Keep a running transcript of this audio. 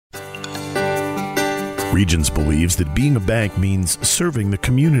Regions believes that being a bank means serving the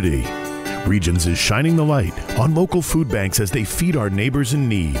community. Regions is shining the light on local food banks as they feed our neighbors in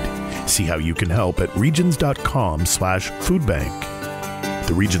need. See how you can help at regions.com/foodbank.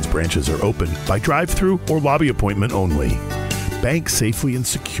 The Regions branches are open by drive-through or lobby appointment only. Bank safely and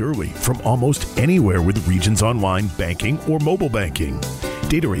securely from almost anywhere with Regions Online Banking or mobile banking.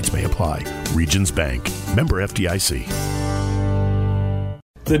 Data rates may apply. Regions Bank. Member FDIC.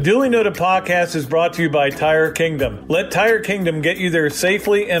 The Dooley Noted Podcast is brought to you by Tire Kingdom. Let Tire Kingdom get you there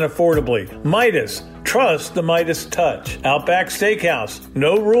safely and affordably. Midas. Trust the Midas touch. Outback Steakhouse.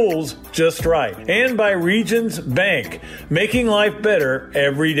 No rules, just right. And by Regions Bank. Making life better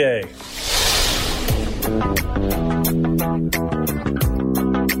every day.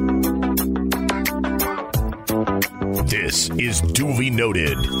 This is Dooley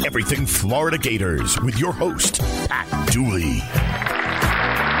Noted. Everything Florida Gators with your host, Pat Dooley.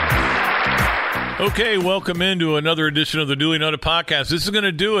 Okay, welcome into another edition of the Dooley Noted Podcast. This is going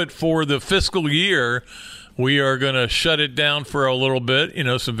to do it for the fiscal year. We are going to shut it down for a little bit,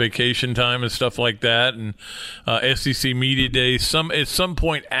 some vacation time and stuff like that, and SEC Media Day. At some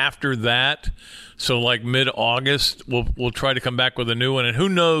point after that, so like mid-August, we'll try to come back with a new one. And who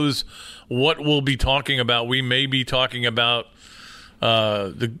knows what we'll be talking about. We may be talking about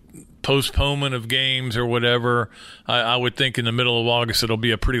the postponement of games or whatever. I would think in the middle of August it'll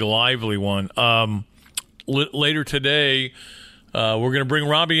be a pretty lively one. Later today, we're going to bring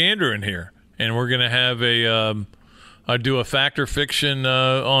Robbie Andreu in here, and we're going to have do a fact or fiction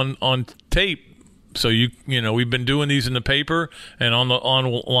on tape. So we've been doing these in the paper and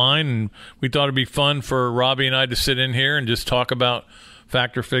online, and we thought it'd be fun for Robbie and I to sit in here and just talk about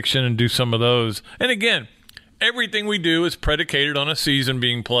fact or fiction and do some of those. And again, everything we do is predicated on a season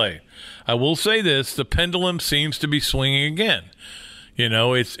being played. I will say this: the pendulum seems to be swinging again.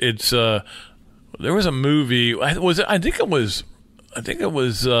 It's there was a movie. I think it was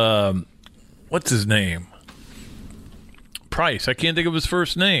what's his name? Price. I can't think of his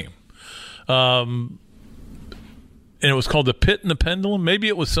first name. And it was called The Pit and the Pendulum. Maybe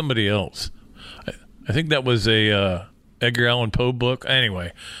it was somebody else. I think that was a Edgar Allan Poe book.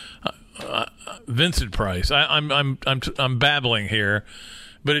 Anyway, Vincent Price. I'm babbling here,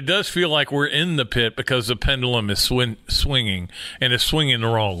 but it does feel like we're in the pit because the pendulum is swinging, and it's swinging the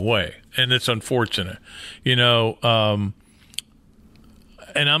wrong way, and it's unfortunate. And I'm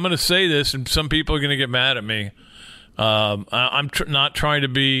going to say this, and some people are going to get mad at me. I'm not trying to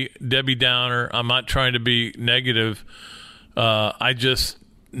be Debbie Downer. I'm not trying to be negative. I just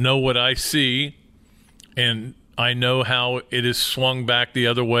know what I see, and I know how it is swung back the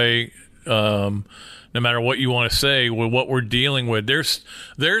other way. No matter what you want to say, with what we're dealing with, there's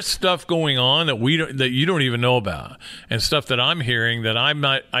stuff going on that you don't even know about, and stuff that I'm hearing that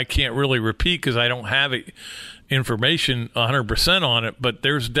I can't really repeat because I don't have information 100% on it. But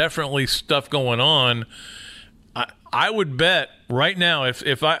there's definitely stuff going on. I would bet right now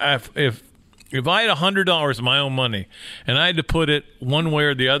if I had $100 of my own money and I had to put it one way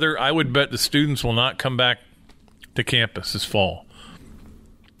or the other, I would bet the students will not come back to campus this fall.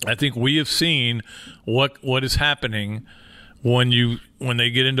 I think we have seen what is happening when they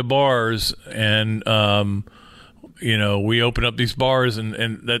get into bars, and we open up these bars,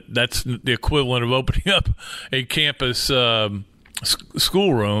 and that's the equivalent of opening up a campus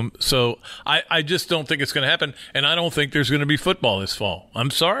schoolroom. So I just don't think it's going to happen, and I don't think there's going to be football this fall. I'm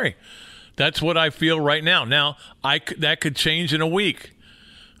sorry. That's what I feel right now. Now, that could change in a week.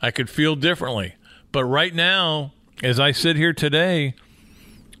 I could feel differently. But right now, as I sit here today,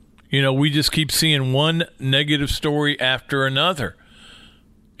 we just keep seeing one negative story after another.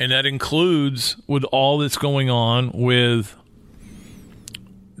 And that includes with all that's going on with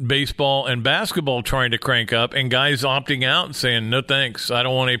baseball and basketball trying to crank up, and guys opting out and saying, no thanks, I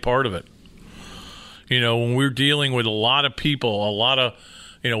don't want any part of it. When we're dealing with a lot of people,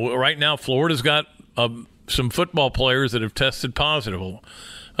 right now Florida's got some football players that have tested positive.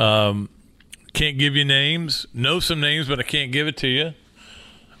 Can't give you names. Know some names, but I can't give it to you.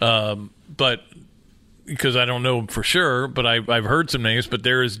 But because I don't know for sure, but I've heard some names, but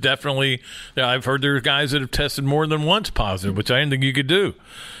there is definitely, I've heard there are guys that have tested more than once positive, which I didn't think you could do.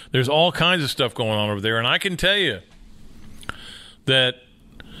 There's all kinds of stuff going on over there. And I can tell you that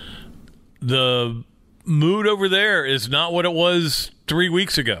the mood over there is not what it was 3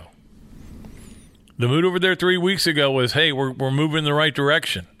 weeks ago. The mood over there 3 weeks ago was, hey, we're moving in the right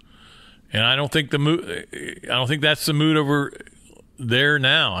direction. And I don't think that's the mood over there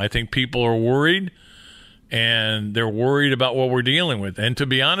now. I think people are worried, and they're worried about what we're dealing with. And to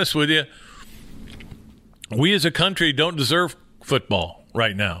be honest with you, we as a country don't deserve football.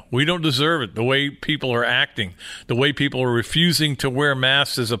 right now. We don't deserve it. The way people are acting, the way people are refusing to wear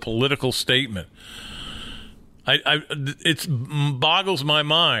masks as a political statement. It boggles my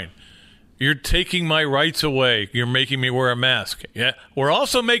mind. You're taking my rights away. You're making me wear a mask. Yeah, we're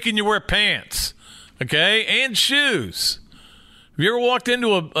also making you wear pants, okay, and shoes. Have you ever walked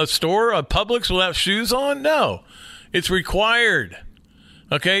into a store, a Publix, without shoes on? No, it's required.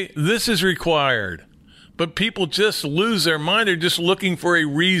 Okay, this is required. But people just lose their mind. They're just looking for a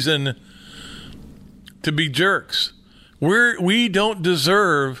reason to be jerks. We don't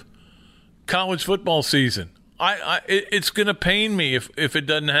deserve college football season. It's going to pain me if it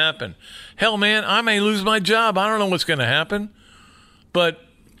doesn't happen. Hell, man, I may lose my job. I don't know what's going to happen. But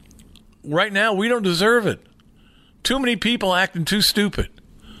right now, we don't deserve it. Too many people acting too stupid.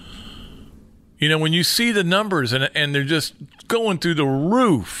 You know, when you see the numbers and they're just going through the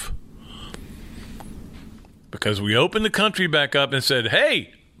roof because we opened the country back up and said,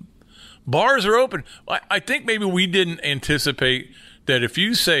 hey, bars are open. I think maybe we didn't anticipate that if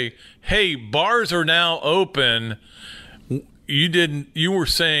you say, hey, bars are now open, you were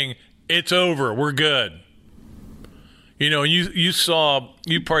saying it's over, we're good. You know,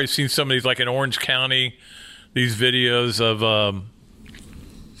 you've probably seen some of these, like in Orange County, these videos of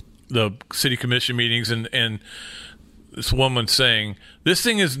the city commission meetings and this woman saying, this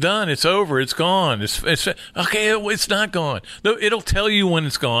thing is done, it's over, it's gone. It's okay, it's not gone. It'll tell you when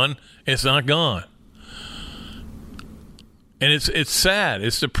it's gone, it's not gone. And it's sad.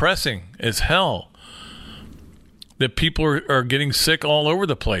 It's depressing as hell that people are getting sick all over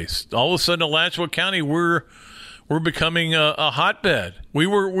the place. All of a sudden, in Alachua County, we're becoming a hotbed. We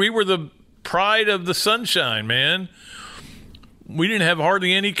were the pride of the sunshine, man. We didn't have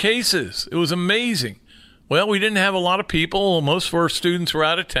hardly any cases. It was amazing. Well, we didn't have a lot of people. Most of our students were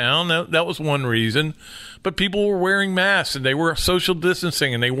out of town. That was one reason. But people were wearing masks, and they were social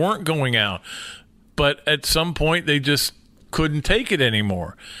distancing, and they weren't going out. But at some point, they just couldn't take it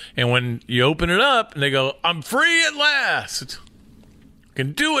anymore. And when you open it up and they go, I'm free at last, I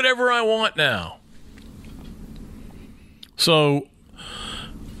can do whatever I want now. So,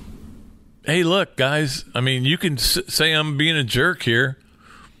 hey, look, guys, I mean, you can say I'm being a jerk here,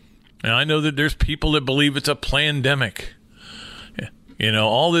 and I know that there's people that believe it's a plandemic. You know,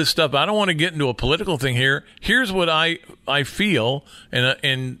 all this stuff. I don't want to get into a political thing here. Here's what I feel,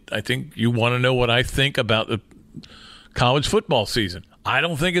 and I think you want to know what I think about the college football season. I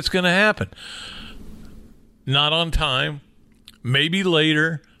don't think it's going to happen. Not on time. Maybe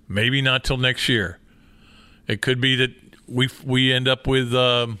later. Maybe not till next year. It could be that we end up with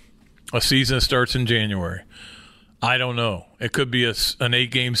a season that starts in January. I don't know. It could be an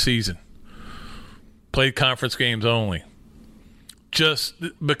 8-game season. Play conference games only. Just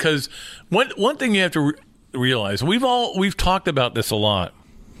because one thing you have to realize, we've talked about this a lot.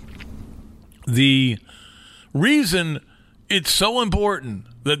 The reason it's so important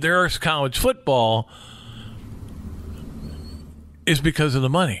that there's college football is because of the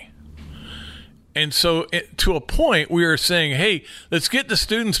money. And so to a point, we are saying, hey, let's get the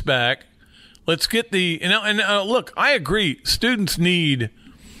students back. Let's get look, I agree. Students need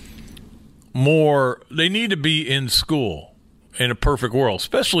more. They need to be in school in a perfect world,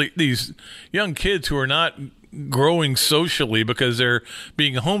 especially these young kids who are not growing socially because they're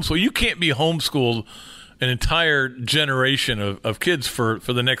being homeschooled. You can't be homeschooled an entire generation of kids for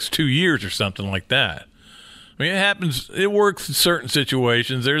the next 2 years or something like that. I mean, it happens. It works in certain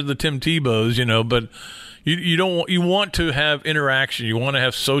situations. There's the Tim Tebows, you know, but you want to have interaction. You want to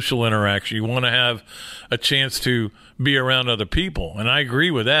have social interaction. You want to have a chance to be around other people. And I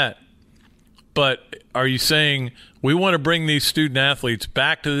agree with that. But are you saying we want to bring these student athletes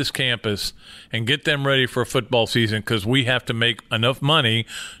back to this campus and get them ready for a football season because we have to make enough money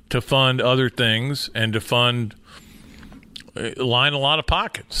to fund other things and to line a lot of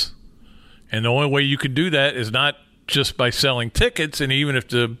pockets? And the only way you could do that is not just by selling tickets, and even if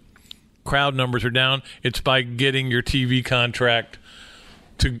the crowd numbers are down, it's by getting your TV contract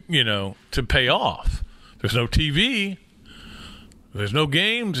to pay off. There's no TV. There's no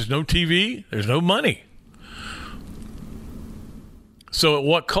games, there's no TV, there's no money. So at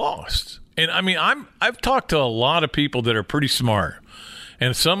what cost? And I mean, I've talked to a lot of people that are pretty smart,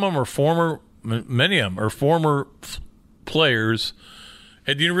 and some of them many of them are former players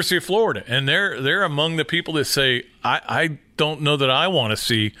at the University of Florida, and they're among the people that say, I don't know that I want to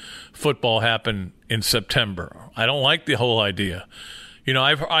see football happen in September. I don't like the whole idea. You know,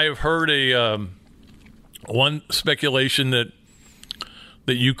 I've heard one speculation that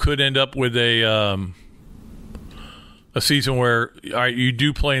you could end up with a season where you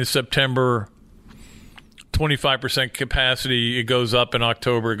do play in September 25% capacity. It goes up in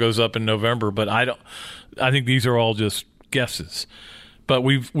October. It goes up in November. But I think these are all just guesses. But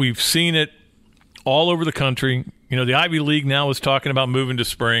we've seen it all over the country. You know, the Ivy League now is talking about moving to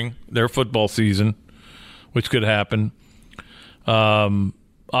spring, their football season, which could happen.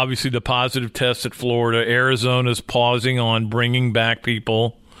 Obviously, the positive tests at Florida. Arizona's pausing on bringing back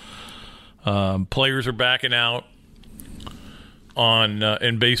people. Players are backing out on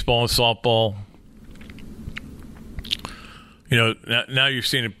in baseball and softball. You know, now you're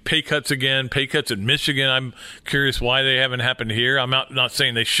seeing pay cuts again, pay cuts in Michigan. I'm curious why they haven't happened here. I'm not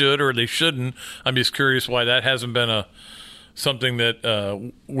saying they should or they shouldn't. I'm just curious why that hasn't been something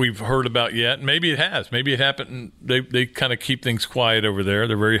that we've heard about yet. Maybe it has. Maybe it happened. They kind of keep things quiet over there.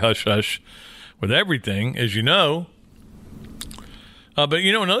 They're very hush-hush with everything, as you know. But,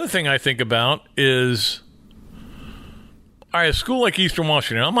 you know, another thing I think about is, all right, a school like Eastern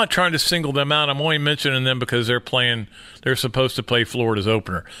Washington, I'm not trying to single them out. I'm only mentioning them because they're supposed to play Florida's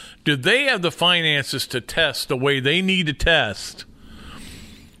opener. Do they have the finances to test the way they need to test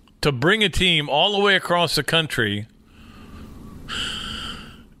to bring a team all the way across the country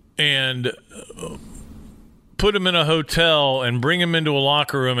and put them in a hotel and bring them into a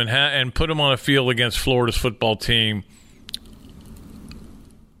locker room and put them on a field against Florida's football team?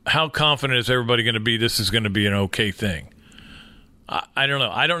 How confident is everybody going to be this is going to be an okay thing? I don't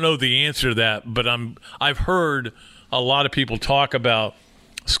know. I don't know the answer to that, but I've heard a lot of people talk about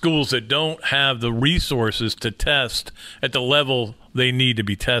schools that don't have the resources to test at the level they need to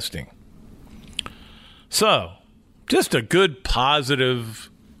be testing. So, just a good, positive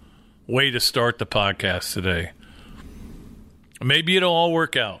way to start the podcast today. Maybe it'll all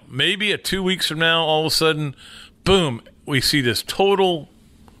work out. Maybe 2 weeks from now, all of a sudden, boom, we see this total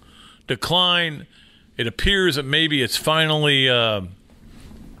decline. It appears that maybe it's finally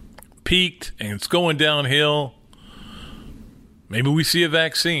peaked and it's going downhill. Maybe we see a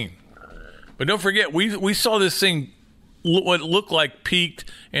vaccine. But don't forget, we saw this thing, what looked like peaked,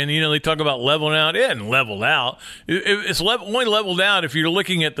 and, you know, they talk about leveling out. It hadn't leveled out. It's only leveled out if you're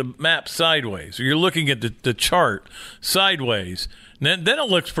looking at the map sideways, or you're looking at the chart sideways. Then it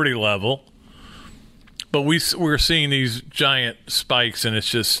looks pretty level. But we're seeing these giant spikes, and it's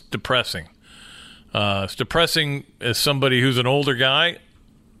just depressing. It's depressing as somebody who's an older guy.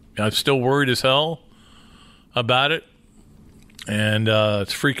 I'm still worried as hell about it. And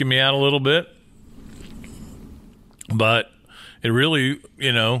it's freaking me out a little bit. But it really,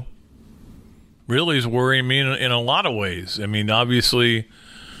 you know, really is worrying me in a lot of ways. I mean, obviously,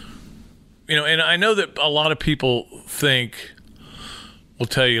 you know, and I know that a lot of people will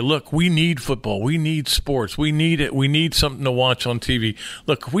tell you, look, we need football. We need sports. We need it. We need something to watch on TV.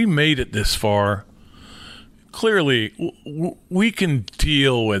 Look, we made it this far. Clearly, we can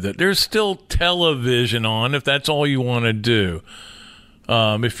deal with it. There's still television on if that's all you want to do.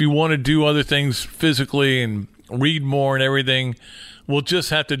 If you want to do other things physically and read more and everything, we'll just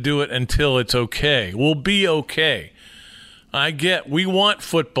have to do it until it's okay. We'll be okay. We want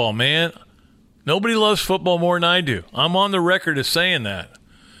football, man. Nobody loves football more than I do. I'm on the record as saying that.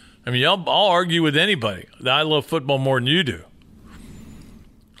 I mean, I'll argue with anybody that I love football more than you do.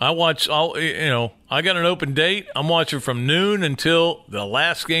 I got an open date. I'm watching from noon until the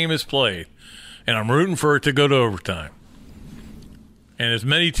last game is played. And I'm rooting for it to go to overtime. And as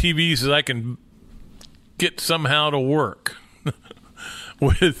many TVs as I can get somehow to work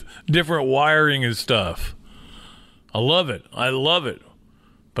with different wiring and stuff. I love it.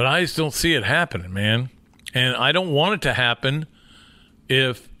 But I just don't see it happening, man. And I don't want it to happen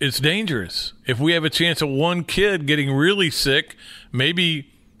if it's dangerous. If we have a chance of one kid getting really sick, maybe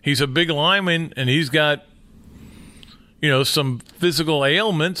he's a big lineman and he's got, you know, some physical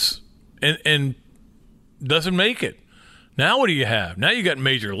ailments and doesn't make it. Now what do you have? Now you got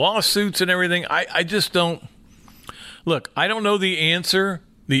major lawsuits and everything. I just don't. Look, I don't know the answer,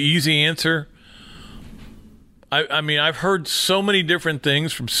 the easy answer. I mean, I've heard so many different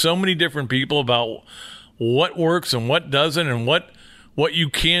things from so many different people about what works and what doesn't, and what you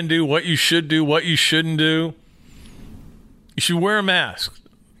can do, what you should do, what you shouldn't do. You should wear a mask.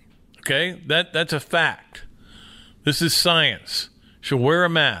 Okay? That's a fact. This is science. You should wear a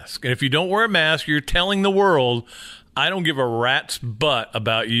mask. And if you don't wear a mask, you're telling the world, I don't give a rat's butt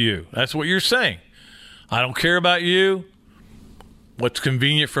about you. That's what you're saying. I don't care about you. What's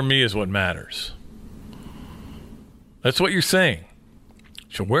convenient for me is what matters. That's what you're saying. You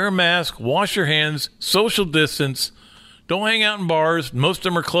should wear a mask, wash your hands, social distance. Don't hang out in bars. Most of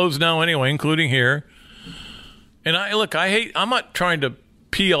them are closed now anyway, including here. And I'm not trying to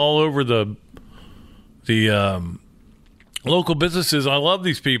pee all over the local businesses, I love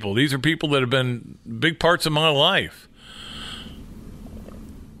these people. These are people that have been big parts of my life.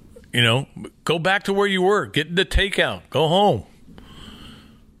 You know, go back to where you were. Get the takeout. Go home.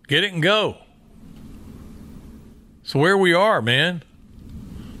 Get it and go. So where we are, man.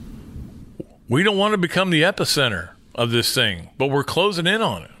 We don't want to become the epicenter of this thing, but we're closing in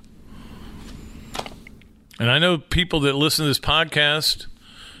on it. And I know people that listen to this podcast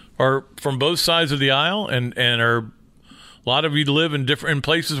are from both sides of the aisle, and are a lot of you live in different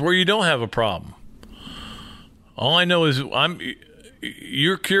places where you don't have a problem. All I know is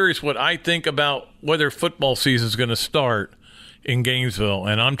you're curious what I think about whether football season is going to start in Gainesville,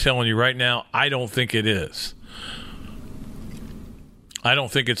 and I'm telling you right now, I don't think it is. I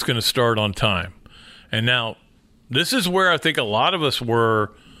don't think it's going to start on time. And now, this is where I think a lot of us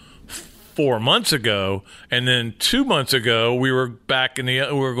were 4 months ago, and then 2 months ago, we were back we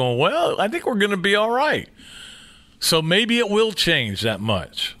were going, well, I think we're going to be all right. So maybe it will change that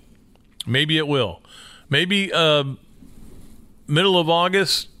much. Maybe it will. Maybe middle of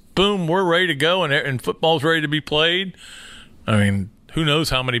August, boom, we're ready to go, and football's ready to be played. I mean, who knows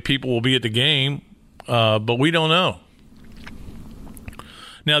how many people will be at the game, but we don't know.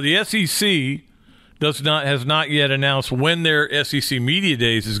 Now, the SEC has not yet announced when their SEC Media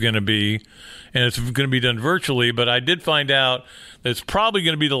Days is going to be, and it's going to be done virtually, but I did find out that it's probably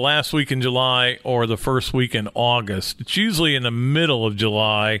going to be the last week in July or the first week in August. It's usually in the middle of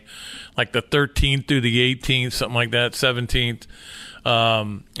July, like the 13th through the 18th, something like that, 17th.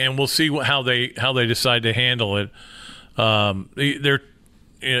 And we'll see how they decide to handle it.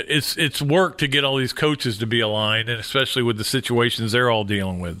 It's work to get all these coaches to be aligned, and especially with the situations they're all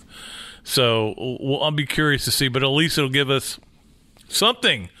dealing with. So I'll be curious to see, but at least it'll give us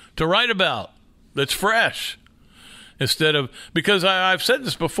something to write about that's fresh. Instead of, because I've said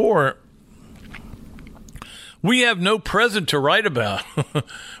this before, we have no present to write about.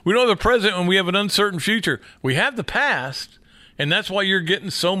 We don't have a present when we have an uncertain future. We have the past, and that's why you're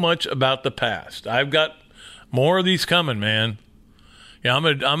getting so much about the past. I've got more of these coming, man. Yeah, I'm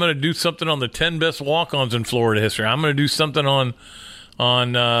gonna do something on the 10 best walk-ons in Florida history. I'm gonna do something on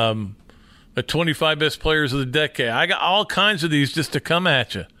the 25 best players of the decade. I got all kinds of these just to come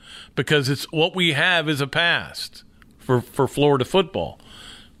at you, because it's what we have is a past for Florida football.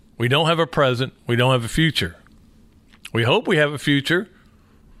 We don't have a present. We don't have a future. We hope we have a future,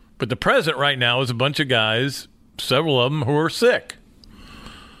 but the present right now is a bunch of guys, several of them, who are sick.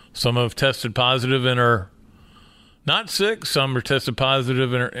 Some have tested positive and are not sick. Some are tested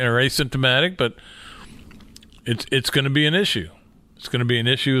positive and are asymptomatic, but it's going to be an issue. It's going to be an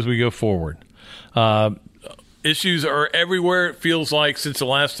issue as we go forward. Issues are everywhere, it feels like, since the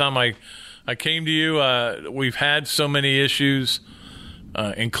last time I came to you. We've had so many issues,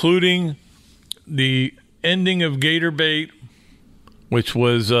 including the ending of Gator Bait, which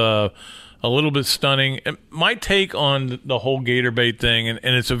was a little bit stunning. And my take on the whole Gator Bait thing, and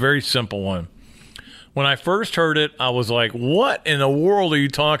it's a very simple one. When I first heard it, I was like, what in the world are you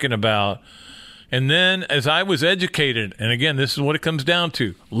talking about? And then as I was educated, and again, this is what it comes down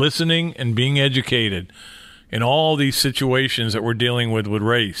to, listening and being educated in all these situations that we're dealing with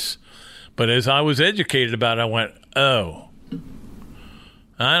race. But as I was educated about it, I went, oh,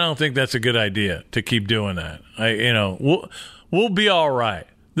 I don't think that's a good idea to keep doing that. We'll be all right.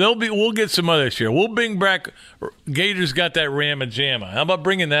 We'll get some others here. We'll bring back, Gators got that Ramma Jamma. How about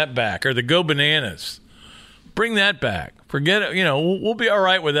bringing that back? Or the Go Bananas. Bring that back. Forget it. We'll be all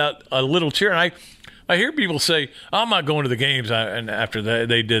right without a little cheer. And I hear people say, I'm not going to the games. And after that,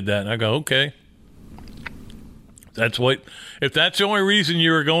 they did that. And I go, okay. If that's the only reason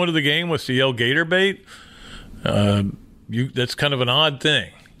you were going to the game was to yell Gator Bait, that's kind of an odd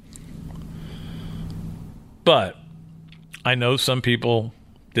thing. But I know some people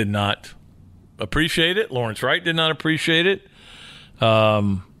did not appreciate it. Lawrence Wright did not appreciate it.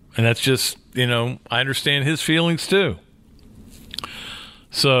 And that's just, I understand his feelings too.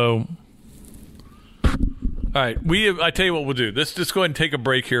 So, all right, I tell you what we'll do. Let's just go ahead and take a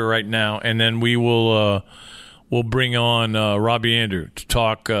break here right now, and then we'll bring on Robbie Andreu to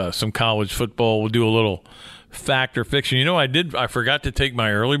talk some college football. We'll do a little fact or fiction. I forgot to take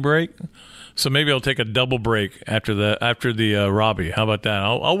my early break, so maybe I'll take a double break after the Robbie. How about that?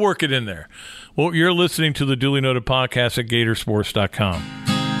 I'll work it in there. Well, you're listening to the Dooley Noted Podcast at Gatorsports.com.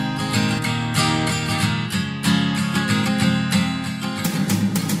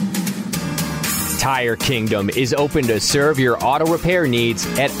 Tire Kingdom is open to serve your auto repair needs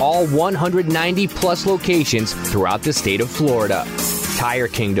at all 190-plus locations throughout the state of Florida. Tire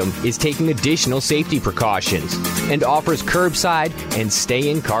Kingdom is taking additional safety precautions and offers curbside and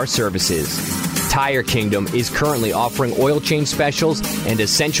stay-in-car services. Tire Kingdom is currently offering oil change specials and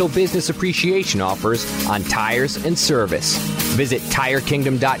essential business appreciation offers on tires and service. Visit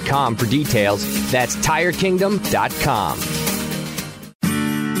TireKingdom.com for details. That's TireKingdom.com.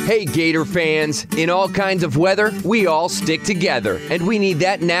 Hey, Gator fans. In all kinds of weather, we all stick together, and we need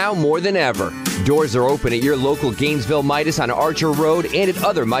that now more than ever. Doors are open at your local Gainesville Midas on Archer Road and at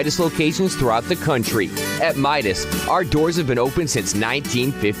other Midas locations throughout the country. At Midas, our doors have been open since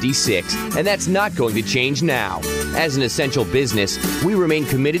 1956, and that's not going to change now. As an essential business, we remain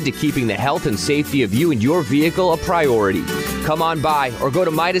committed to keeping the health and safety of you and your vehicle a priority. Come on by or go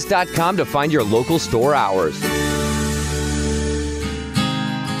to Midas.com to find your local store hours.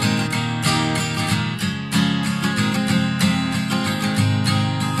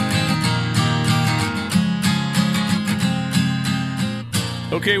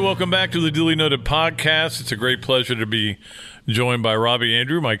 Okay, welcome back to the Dooley Noted Podcast. It's a great pleasure to be joined by Robbie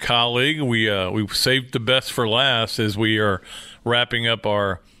Andreu, my colleague. We saved the best for last as we are wrapping up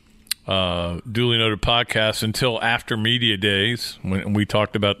our Dooley Noted Podcast until after Media Days, when we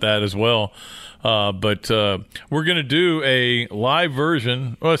talked about that as well. But we're going to do a live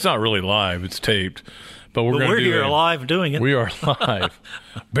version. Well, it's not really live. It's taped. But we're here live doing it. We are live,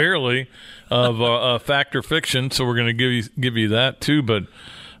 barely, of Fact or Fiction. So we're going to give you that too. But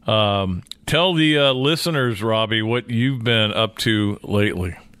tell the listeners, Robbie, what you've been up to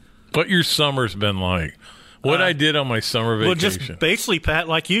lately. What your summer's been like. What I did on my summer vacation. Well, just basically, Pat,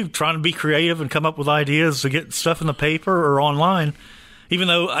 like you, trying to be creative and come up with ideas to get stuff in the paper or online. Even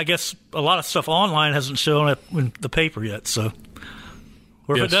though I guess a lot of stuff online hasn't shown up in the paper yet. So,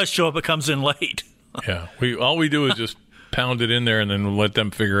 or if it does show up, it comes in late. Yeah, all we do is just pound it in there and then let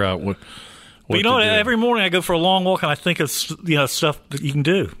them figure out what but you know what? Every morning I go for a long walk and I think of stuff that you can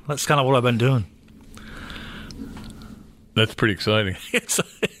do. That's kind of what I've been doing. That's pretty exciting.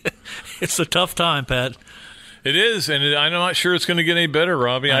 It's a tough time, Pat. It is, and I'm not sure it's going to get any better,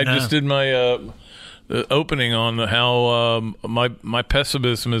 Robbie. I just did my opening on how my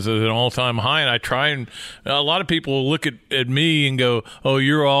pessimism is at an all-time high, and I try and a lot of people look at me and go, "Oh,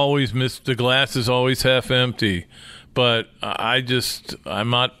 you're always the glass is always half empty," but I'm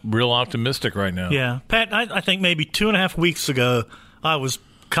not real optimistic right now. Yeah, Pat, I think maybe 2.5 weeks ago I was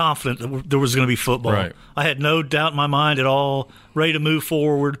confident that there was going to be football. Right. I had no doubt in my mind at all, ready to move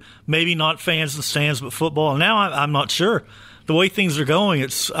forward. Maybe not fans in the stands, but football. And now I'm not sure. The way things are going,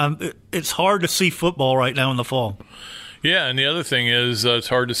 it's hard to see football right now in the fall. Yeah, and the other thing is it's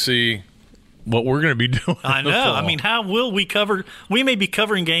hard to see what we're going to be doing. I know. I mean, how will we cover? We may be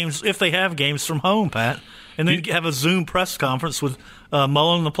covering games if they have games from home, Pat, and then have a Zoom press conference with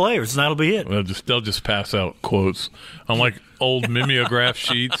Mullen and the players, and that'll be it. They'll just pass out quotes on like old mimeograph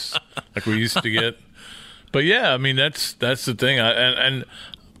sheets like we used to get. But yeah, I mean that's the thing, and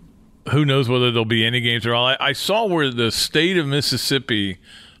who knows whether there'll be any games at all. I saw where the State of Mississippi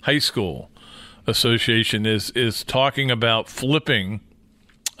High School Association is talking about flipping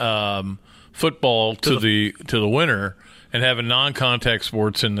football to the winter and having non-contact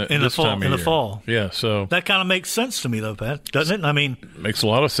sports in the fall. Yeah, so that kind of makes sense to me, though, Pat, doesn't it? I mean, makes a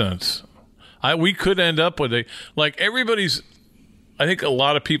lot of sense. We could end up with everybody's. I think a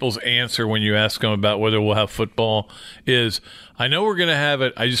lot of people's answer when you ask them about whether we'll have football is, I know we're going to have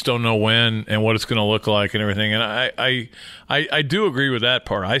it, I just don't know when and what it's going to look like and everything. And I do agree with that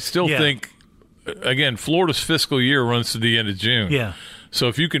part. I still think, again, Florida's fiscal year runs to the end of June. Yeah. So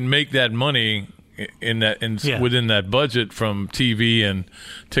if you can make that money within that budget from TV and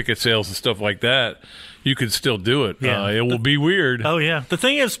ticket sales and stuff like that, you could still do it. Yeah. It will be weird. Oh, yeah. The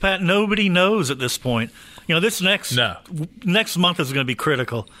thing is, Pat, nobody knows at this point. You know, this next month is going to be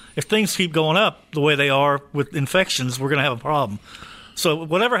critical. If things keep going up the way they are with infections, we're going to have a problem. So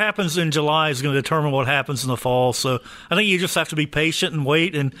whatever happens in July is going to determine what happens in the fall. So I think you just have to be patient and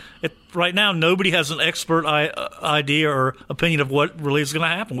wait. And right now, nobody has an expert idea or opinion of what really is going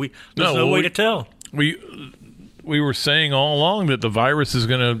to happen. There's no way to tell. We were saying all along that the virus is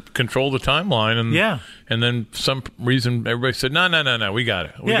going to control the timeline, and then some reason everybody said, no, we got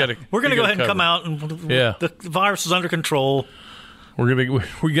it. We're going to go ahead and come out, and the virus is under control.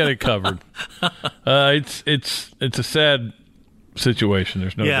 We got it covered. It's a sad situation.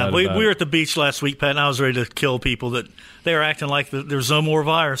 There's no doubt about it. We were at the beach last week, Pat, and I was ready to kill people that they were acting like there's no more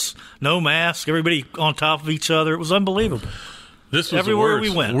virus, no mask, everybody on top of each other. It was unbelievable. This was everywhere the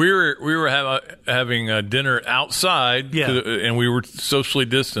worst. We went. We were having dinner outside, and we were socially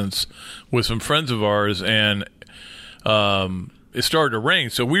distanced with some friends of ours, and it started to rain,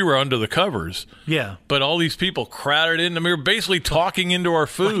 so we were under the covers. Yeah. But all these people crowded in, and we were basically talking into our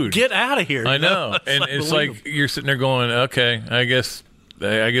food. Get out of here. I know. And it's like you're sitting there going, okay, I guess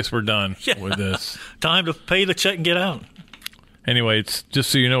I guess we're done with this. Time to pay the check and get out. Anyway, it's just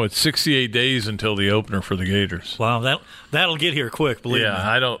so you know, it's 68 days until the opener for the Gators. Wow, that'll get here quick, believe me. Yeah,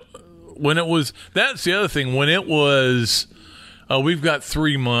 I don't. When it was, that's the other thing. When it was, we've got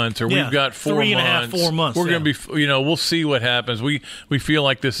 3 months or we've got 4 months. 3.5, 4 months. We're going to be, we'll see what happens. We feel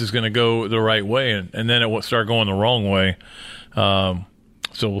like this is going to go the right way, and then it will start going the wrong way.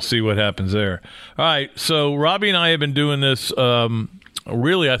 So we'll see what happens there. All right. So Robbie and I have been doing this.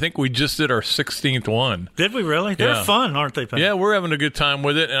 Really, I think we just did our 16th one. Did we really? They're fun, aren't they, Pat? Yeah, we're having a good time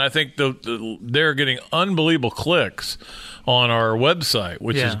with it, and I think they're getting unbelievable clicks on our website,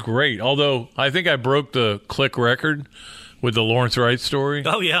 which is great. Although I think I broke the click record with the Lawrence Wright story.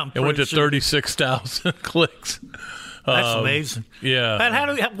 Oh, yeah. It went to 36,000 clicks. That's amazing. Yeah.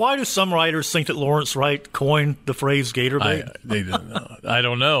 Pat, why do some writers think that Lawrence Wright coined the phrase gator bait? They didn't know. I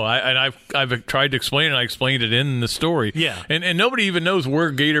don't know. I've tried to explain it. I explained it in the story. Yeah. And nobody even knows where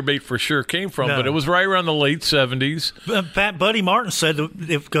gator bait for sure came from, but it was right around the late 70s. Pat, Buddy Martin said that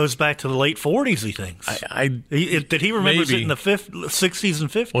it goes back to the late 40s, he thinks. Did he remember it in the 60s and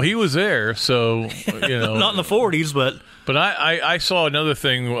 50s? Well, he was there, so, Not in the 40s, but... But I saw another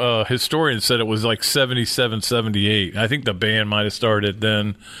thing. Historians said it was like 77, 78. I think the band might have started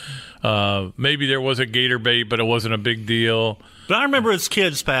then. Maybe there was a gator bait, but it wasn't a big deal. But I remember as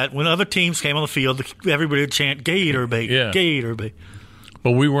kids, Pat, when other teams came on the field, everybody would chant gator bait, gator bait.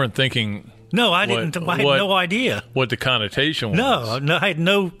 But we weren't thinking. No, I didn't. I had no idea what the connotation was. No, I had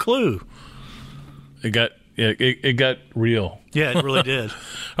no clue. It got real. Yeah, it really did.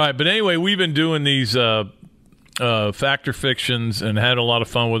 All right, but anyway, we've been doing these factor fictions and had a lot of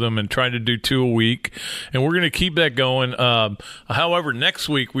fun with them and trying to do 2 a week, and we're going to keep that going. However, next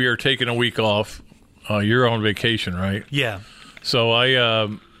week we are taking a week off. You're on vacation, right? Yeah.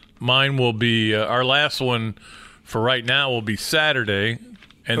 So mine will be our last one for right now will be Saturday,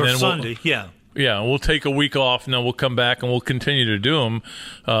 and or then Sunday. Yeah, we'll take a week off, and then we'll come back and we'll continue to do them.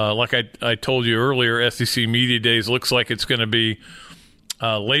 Like I told you earlier, SEC Media Days looks like it's going to be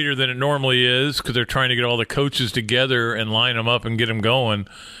later than it normally is because they're trying to get all the coaches together and line them up and get them going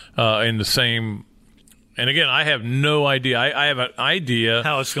in the same. And again, I have no idea. I have an idea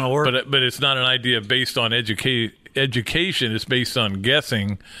how it's going to work, but it's not an idea based on education. It's based on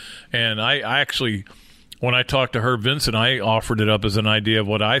guessing. And I actually, when I talked to Herb Vincent, I offered it up as an idea of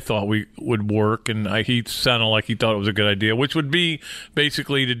what I thought we would work, and he sounded like he thought it was a good idea, which would be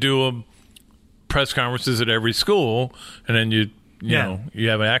basically to do press conferences at every school, and then you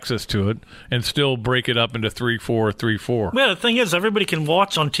have access to it and still break it up into 3-4, 3-4. Well, the thing is, everybody can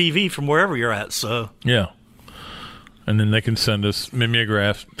watch on TV from wherever you're at, so. Yeah. And then they can send us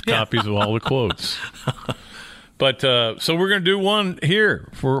mimeographed copies of all the quotes. But so we're going to do one here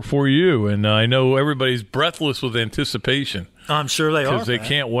for you, and I know everybody's breathless with anticipation. I'm sure they are. Because they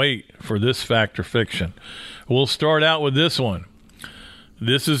can't wait for this fact or fiction. We'll start out with this one.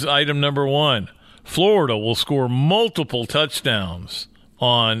 This is item number 1. Florida will score multiple touchdowns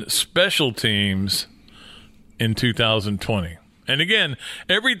on special teams in 2020. And again,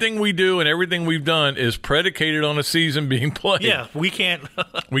 everything we do and everything we've done is predicated on a season being played. Yeah, we can't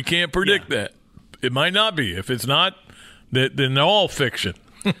predict that. It might not be. If it's not, then they're all fiction.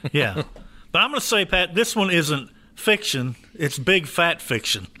 Yeah. But I'm going to say, Pat, this one isn't fiction. It's big fat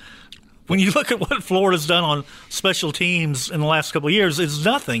fiction. When you look at what Florida's done on special teams in the last couple of years, it's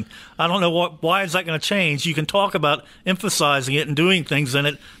nothing. I don't know why is that going to change. You can talk about emphasizing it and doing things in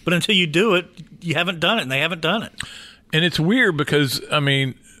it, but until you do it, you haven't done it, and they haven't done it. And it's weird because,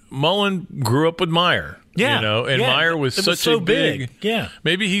 Mullen grew up with Meyer. Yeah. Meyer was such a big. Yeah.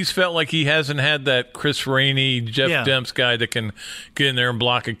 Maybe he's felt like he hasn't had that Chris Rainey, Jeff Demps guy that can get in there and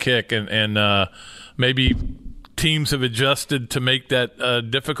block a kick, and maybe teams have adjusted to make that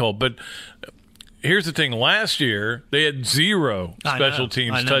difficult. But here's the thing. Last year, they had 0 special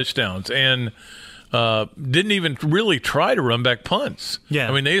teams touchdowns and didn't even really try to run back punts.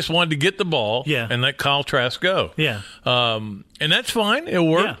 Yeah. They just wanted to get the ball and let Kyle Trask go. Yeah. And that's fine. It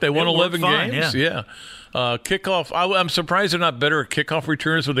worked. Yeah, they won 11 fine, games. Yeah. Kickoff. I'm surprised they're not better at kickoff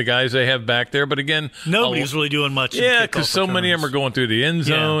returns with the guys they have back there. But again, nobody's really doing much. Yeah, because so many of them are going through the end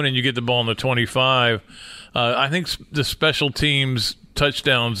zone, and you get the ball in the 25. I think the special teams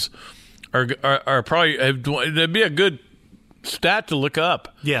touchdowns are probably that'd be a good stat to look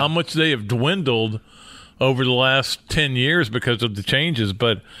up. Yeah. How much they have dwindled over the last 10 years because of the changes.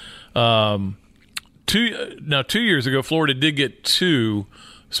 But 2 years ago, Florida did get 2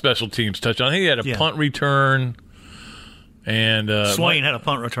 special teams touchdowns. I think he had a punt return And Swain had a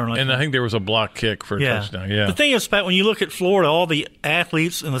punt return. I think there was a block kick for a touchdown. Yeah. The thing is, Pat, when you look at Florida, all the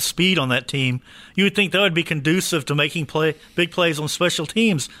athletes and the speed on that team, you would think that would be conducive to making big plays on special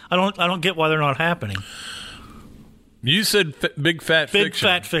teams. I don't get why they're not happening. You said big fat fiction. Big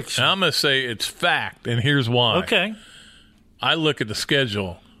fat fiction. And I'm going to say it's fact, and here's why. Okay. I look at the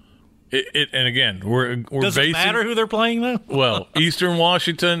schedule. And again, we're Does it matter who they're playing, though? Well, Eastern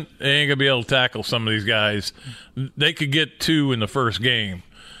Washington, they ain't going to be able to tackle some of these guys. They could get 2 in the first game.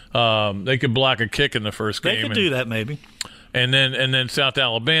 They could block a kick in the first game. They could do that, maybe. And then South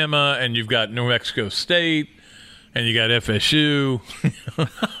Alabama, and you've got New Mexico State, and you got FSU.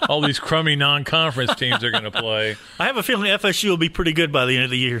 All these crummy non-conference teams are going to play. I have a feeling FSU will be pretty good by the end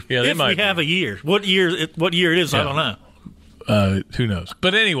of the year. Yeah, they might. If we have a year. What year it is, I don't know. Who knows?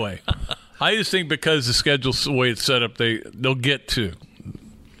 But anyway, I just think because the schedule's the way it's set up, they'll get 2.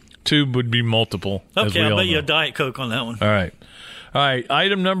 2 would be multiple. Okay, I'll bet you a Diet Coke on that one. All right.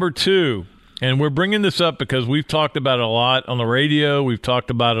 Item number 2, and we're bringing this up because we've talked about it a lot on the radio. We've talked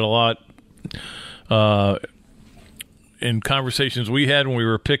about it a lot in conversations we had when we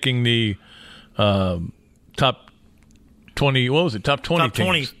were picking the top 20. What was it? Top 20 top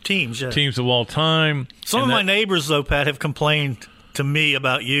 20 teams, yeah. Teams of all time. Some of my neighbors, though, Pat, have complained to me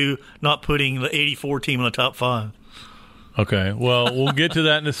about you not putting the 84 team in the top 5. Okay. Well, we'll get to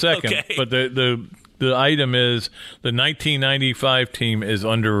that in a second. Okay. But the item is the 1995 team is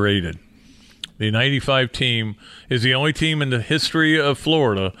underrated. The 95 team is the only team in the history of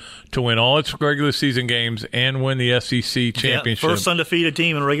Florida to win all its regular season games and win the SEC championship. First undefeated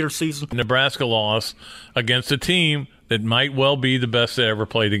team in regular season. Nebraska lost against a team that might well be the best that ever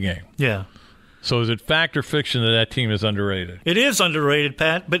played the game. Yeah. So is it fact or fiction that team is underrated? It is underrated,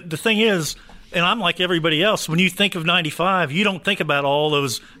 Pat. But the thing is, and I'm like everybody else, when you think of 95, you don't think about all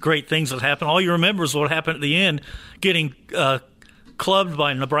those great things that happened. All you remember is what happened at the end, getting clubbed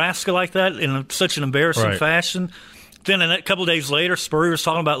by Nebraska like that in such an embarrassing fashion. Then a couple of days later, Spurrier was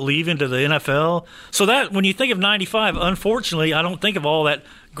talking about leaving to the NFL. So that when you think of 95, unfortunately, I don't think of all that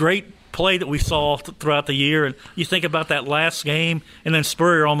great play that we saw throughout the year. And you think about that last game and then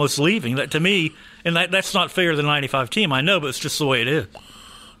Spurrier almost leaving. That to me, and that's not fair to the 95 team. I know, but it's just the way it is.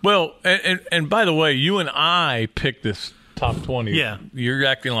 Well, and by the way, you and I picked this top 20. Yeah. You're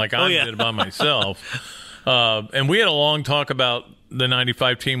acting like I did it by myself. And we had a long talk about the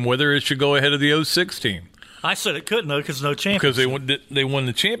 95 team, whether it should go ahead of the 06 team. I said it couldn't, though, because no championship. Because they won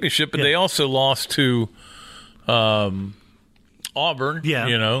the championship, but they also lost to Auburn,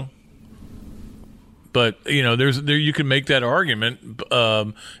 you know. But, you know, there you can make that argument.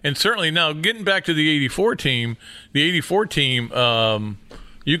 And certainly now, getting back to the 84 team,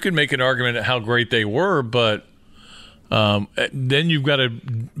 you can make an argument at how great they were, but then you've got to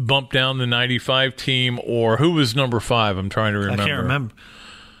bump down the 95 team, or who was number 5? I'm trying to remember. I can't remember.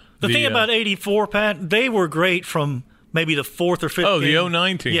 The thing about 84, Pat, they were great from maybe the 4th or 5th Oh, game. the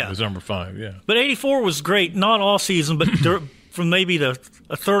 09 team was number 5, yeah. But 84 was great, not all season, but from maybe a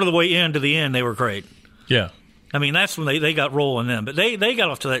third of the way in to the end, they were great. Yeah. I mean, that's when they got rolling then. But they got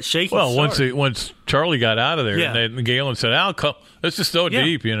off to that shaky start. Once Charlie got out of there, and Galen said, let's just throw it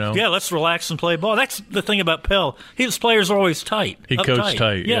deep, you know. Yeah, let's relax and play ball. That's the thing about Pell. His players are always tight. He coached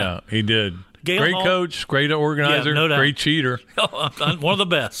tight, yeah, he did. Great coach, great organizer, great cheater. One of the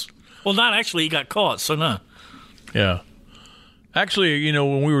best. Well, not actually. He got caught, so no. Yeah. Actually, you know,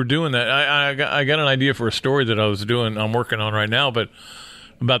 when we were doing that, I got an idea for a story that I'm working on right now, but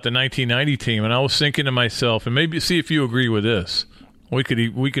about the 1990 team, and I was thinking to myself, and maybe see if you agree with this. We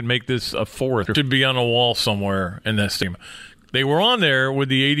could make this a 4th. It should be on a wall somewhere in this team. They were on there with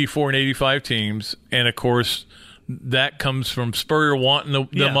the 84 and 85 teams, and of course that comes from Spurrier wanting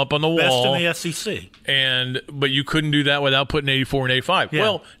them up on the wall. Best in the SEC. But you couldn't do that without putting 84 and 85. Yeah.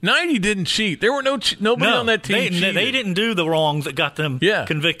 Well, 90 didn't cheat. There were nobody on that team cheated. They didn't do the wrongs that got them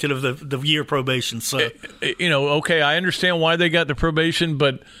convicted of the year probation. So you know, okay, I understand why they got the probation,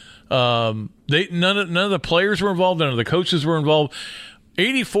 but none of the players were involved. None of the coaches were involved.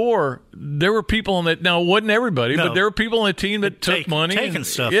 84, there were people on that. Now, it wasn't everybody, but there were people on the team that took money, taking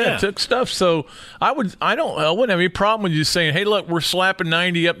stuff. Yeah, took stuff. So I wouldn't have any problem with you saying, "Hey, look, we're slapping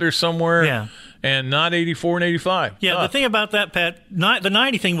 90 up there somewhere." And not 84 and 85. Yeah, the thing about that, Pat, the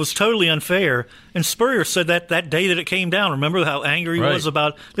 90 thing was totally unfair. And Spurrier said that day that it came down. Remember how angry he was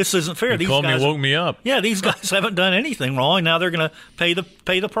about this isn't fair. He called me and woke me up. Yeah, these guys haven't done anything wrong. Now they're going to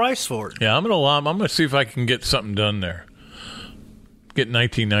pay the price for it. Yeah, I'm going to see if I can get something done there. Get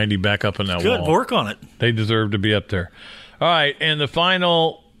 1990 back up on that wall. Good, work on it. They deserve to be up there. All right, and the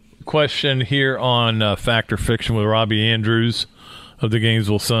final question here on Fact or Fiction with Robbie Andrews of the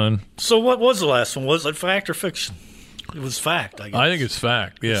Gainesville Sun. So what was the last one? Was it fact or fiction? It was fact, I guess. I think it's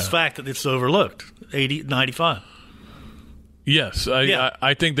fact, yeah. It's fact that it's overlooked, 95. Yes,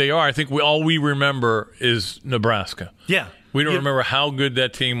 I think they are. I think all we remember is Nebraska. Yeah. We don't remember how good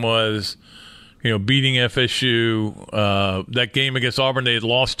that team was, beating FSU. That game against Auburn, they had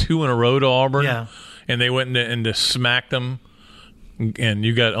lost 2 in a row to Auburn. Yeah. And they went and just smacked them. And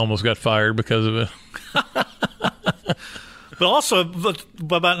you almost got fired because of it. But also,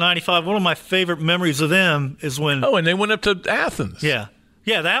 about 95, one of my favorite memories of them is when... Oh, and they went up to Athens. Yeah.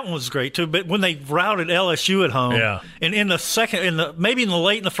 Yeah, that one was great, too. But when they routed LSU at home, and in the maybe in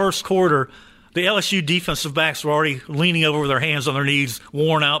the first quarter, the LSU defensive backs were already leaning over with their hands on their knees,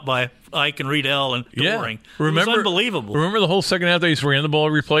 worn out by Ike and Riedel and Doring. Yeah. It was unbelievable. Remember the whole second half they just ran the ball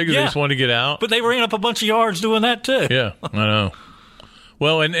every play because they just wanted to get out? But they ran up a bunch of yards doing that, too. Yeah, I know.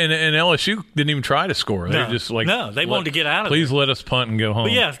 Well, and LSU didn't even try to score. They just they wanted to get out of Please there. let us punt and go home.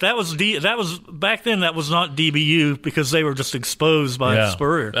 But yeah, that was back then. That was not DBU because they were just exposed by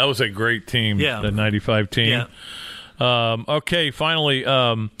Spurrier. That was a great team. Yeah, the 95 team. Yeah. Okay, finally,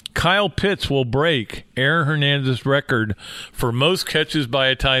 Kyle Pitts will break Aaron Hernandez's record for most catches by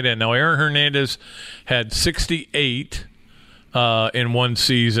a tight end. Now, Aaron Hernandez had 68 in one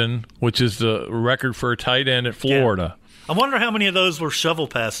season, which is the record for a tight end at Florida. Yeah. I wonder how many of those were shovel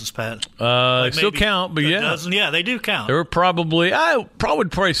passes, Pat. Still count, but dozen? Yeah, they do count. There were probably, I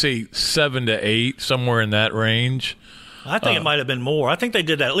would probably say 7 to 8, somewhere in that range. I think it might have been more. I think they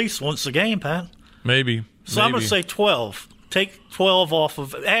did that at least once a game, Pat. Maybe. So I'm going to say 12. Take 12 off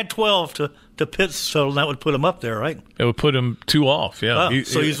of, add 12 to Pitt's total, and that would put him up there, right? It would put him 2 off, yeah. Oh,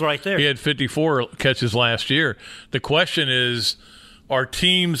 so he's right there. He had 54 catches last year. The question is, are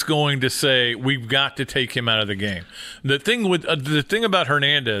teams going to say we've got to take him out of the game? The thing about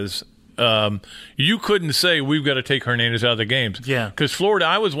Hernandez, you couldn't say we've got to take Hernandez out of the games. Yeah, because Florida.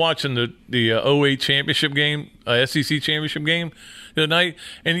 I was watching the 08 championship game, SEC championship game the night,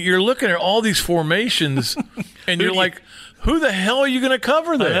 and you're looking at all these formations, and you're like, who the hell are you going to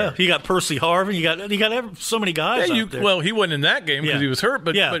cover there? You got Percy Harvin. You got so many guys out there. Well, he wasn't in that game because he was hurt,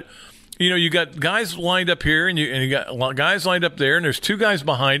 but you got guys lined up here, and you got guys lined up there, and there's 2 guys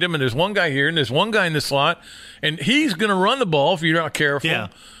behind him, and there's 1 guy here, and there's 1 guy in the slot, and he's going to run the ball if you're not careful. Yeah.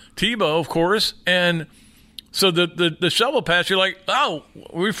 Tebow, of course, and so the shovel pass, you're like, oh,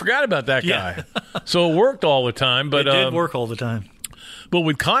 we forgot about that guy. So it worked all the time, but it did work all the time. But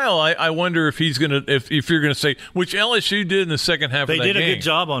with Kyle, I wonder if he's gonna if you're gonna say, which LSU did in the second half of that game. They did a good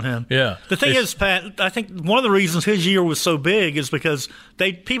job on him. Yeah. The thing is, Pat, I think one of the reasons his year was so big is because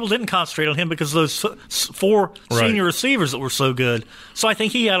people didn't concentrate on him because of those 4 senior receivers that were so good. So I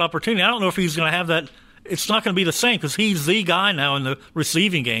think he had opportunity. I don't know if he's going to have that. It's not going to be the same because he's the guy now in the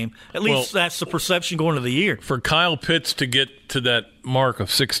receiving game. At least that's the perception going into the year. For Kyle Pitts to get to that mark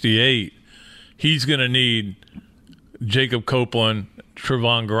of 68, he's going to need Jacob Copeland,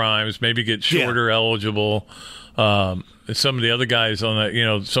 Trevon Grimes, maybe get shorter eligible. Some of the other guys on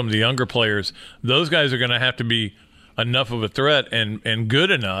that, some of the younger players, those guys are going to have to be enough of a threat and good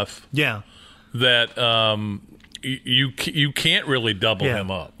enough that you can't really double him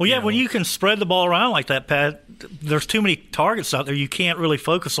up. Well, when you can spread the ball around like that, Pat, there's too many targets out there. You can't really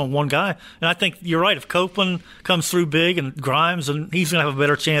focus on one guy. And I think you're right. If Copeland comes through big and Grimes, and he's going to have a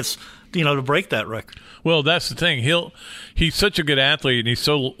better chance to break that record. Well, that's the thing. He's such a good athlete, and he's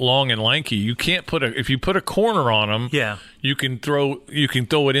so long and lanky. You can't if you put a corner on him, you can throw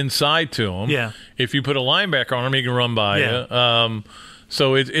it inside to him. Yeah. If you put a linebacker on him, he can run by you.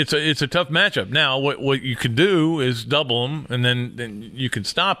 So it's a tough matchup. Now, what you can do is double him, and then you can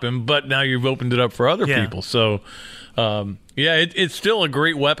stop him. But now you've opened it up for other people. So, it's still a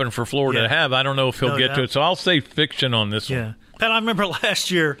great weapon for Florida to have. I don't know if he'll get to it. So I'll say fiction on this one. Pat, I remember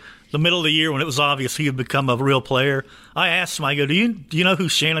last year, the middle of the year when it was obvious he had become a real player, I asked him, I go, do you know who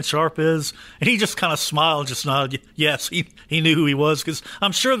Shannon Sharp is? And he just kind of smiled, just nodded. Yes, he knew who he was because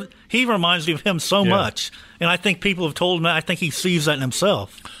I'm sure that he reminds me of him so much. And I think people have told him that. I think he sees that in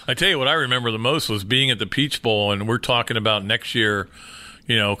himself. I tell you what I remember the most was being at the Peach Bowl, and we're talking about next year,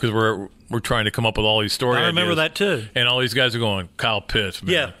 because we're trying to come up with all these stories. I remember that too. And all these guys are going, Kyle Pitts,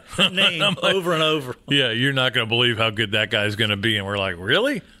 man. Yeah, name over and over. Yeah, you're not going to believe how good that guy's going to be. And we're like,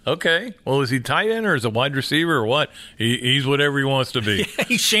 really? Okay. Well, is he tight end or is he a wide receiver or what? He's whatever he wants to be.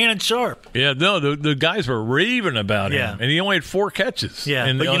 He's Shannon Sharp. Yeah, no, the guys were raving about him. And he only had 4 catches.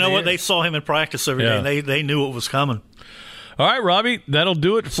 Yeah, but you know what? They saw him in practice every day. And they knew what was coming. All right, Robbie, that'll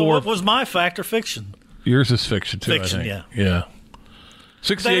do it for... So what was my fact or fiction? Yours is fiction, too, Fiction, I think. Yeah.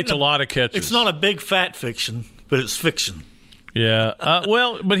 68's a lot of catches. It's not a big fat fiction, but it's fiction. Yeah.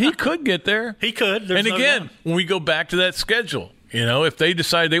 But he could get there. He could. And again, when we go back to that schedule, if they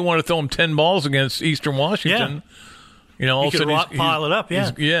decide they want to throw him 10 balls against Eastern Washington, You know, all you could pile it up,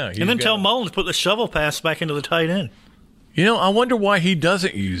 yeah. And then tell Mullen to put the shovel pass back into the tight end. You know, I wonder why he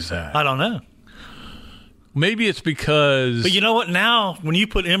doesn't use that. I don't know. Maybe it's because... But you know what? Now, when you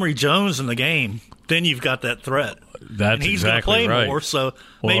put Emory Jones in the game, then you've got that threat. That's and he's exactly going to play right. more, so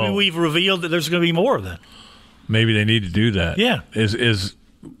maybe we've revealed that there's going to be more of that. Maybe they need to do that. Yeah. Is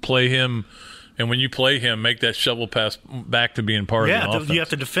play him, and when you play him, make that shovel pass back to being part of the offense. Yeah, you have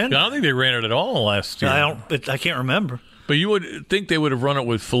to defend. I don't think they ran it at all last year. I can't remember. But you would think they would have run it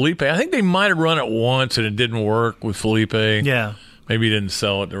with Felipe. I think they might have run it once and it didn't work with Felipe. Yeah. Maybe he didn't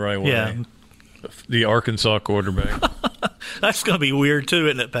sell it the right way. Yeah. The Arkansas quarterback. That's going to be weird too,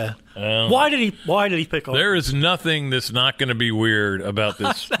 isn't it, Pat? Why did he pick on? There is nothing that's not going to be weird about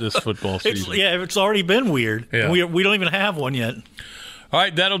this football season. It's already been weird. Yeah. We don't even have one yet. All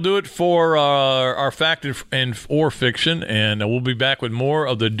right, that'll do it for our fact or fiction, and we'll be back with more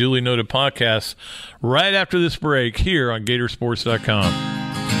of the Dooley Noted Podcast right after this break here on Gatorsports.com.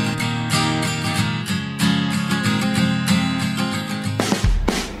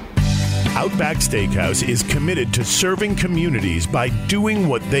 Outback Steakhouse is committed to serving communities by doing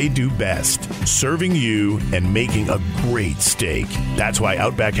what they do best, serving you and making a great steak. That's why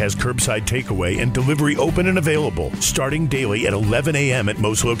Outback has curbside takeaway and delivery open and available, starting daily at 11 a.m. at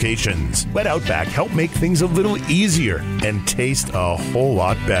most locations. Let Outback help make things a little easier and taste a whole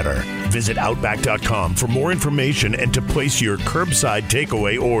lot better. Visit Outback.com for more information and to place your curbside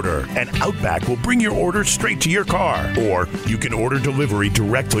takeaway order. And Outback will bring your order straight to your car. Or you can order delivery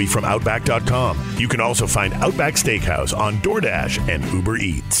directly from Outback.com. You can also find Outback Steakhouse on DoorDash and Uber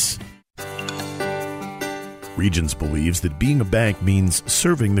Eats. Regions believes that being a bank means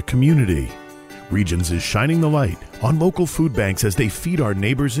serving the community. Regions is shining the light on local food banks as they feed our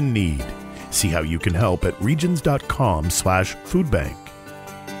neighbors in need. See how you can help at regions.com/foodbank.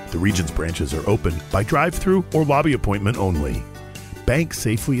 The Regions branches are open by drive-through or lobby appointment only. Bank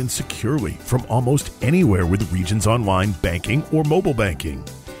safely and securely from almost anywhere with Regions Online banking or mobile banking.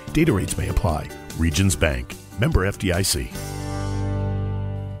 Data rates may apply. Regions Bank. Member FDIC.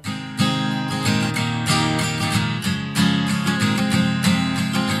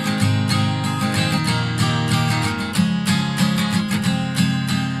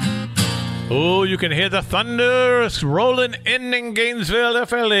 Oh, you can hear the thunder rolling in Gainesville,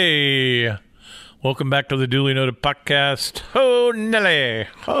 FLA. Welcome back to the Dooley Noted Podcast. Ho, Nelly.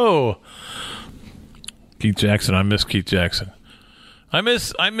 Ho. Keith Jackson. I miss Keith Jackson. I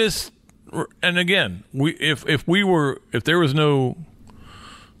miss, and again, if there was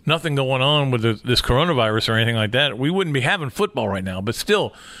nothing going on with this coronavirus or anything like that, we wouldn't be having football right now. But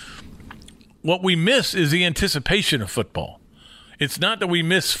still, what we miss is the anticipation of football. It's not that we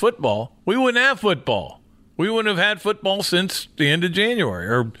miss football. We wouldn't have football. We wouldn't have had football since the end of January,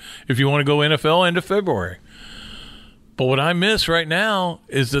 or if you want to go NFL, end of February. But what I miss right now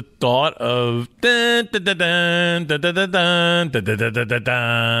is the thought of dun, dun, dun, dun, dun, dun, dun, dun, dun, dun, dun,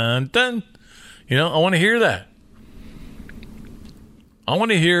 dun, dun. You know, I want to hear that. I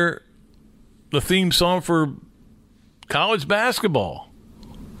want to hear the theme song for college basketball.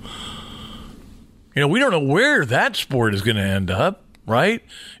 You know, we don't know where that sport is going to end up, right?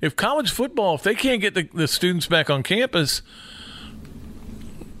 If college football, if they can't get the students back on campus,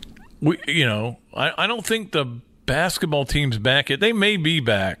 I don't think the basketball team's back yet. They may be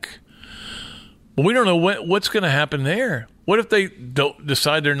back, but we don't know what's going to happen there. What if they don't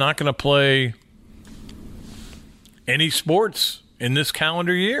decide they're not going to play any sports in this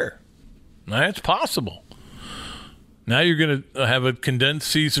calendar year? That's possible. Now you're going to have a condensed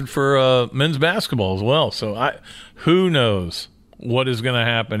season for men's basketball as well. So who knows what is going to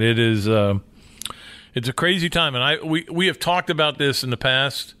happen? It is it's a crazy time, and we have talked about this in the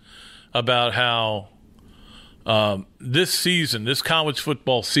past about how this season, this college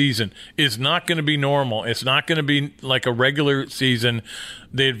football season, is not going to be normal. It's not going to be like a regular season.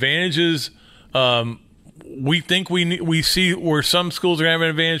 The advantages, we think we see where some schools are having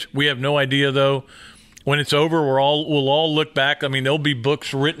an advantage. We have no idea, though. When it's over, we'll all look back. I mean, there'll be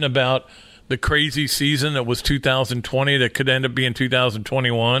books written about the crazy season that was 2020 that could end up being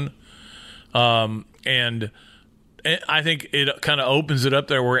 2021. And I think it kind of opens it up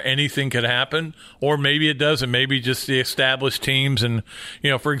there where anything could happen, or maybe it doesn't. Maybe just the established teams. And,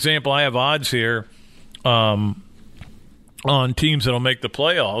 for example, I have odds here on teams that'll make the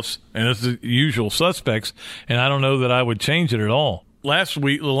playoffs, and it's the usual suspects, and I don't know that I would change it at all. Last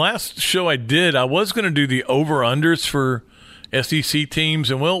week, the last show I did, I was going to do the over-unders for SEC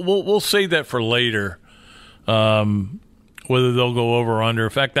teams, and we'll save that for later, whether they'll go over or under. In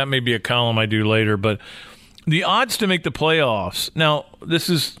fact, that may be a column I do later. But the odds to make the playoffs, now,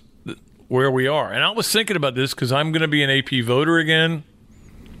 this is where we are. And I was thinking about this because I'm going to be an AP voter again.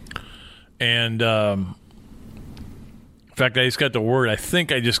 And in fact, I just got the word. I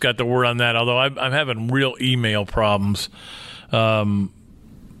think I just got the word on that, although I'm having real email problems. So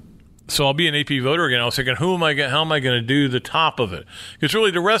I'll be an AP voter again. I was thinking, how am I going to do the top of it? Because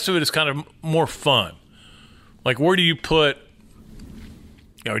really the rest of it is kind of more fun. Like, where do you put,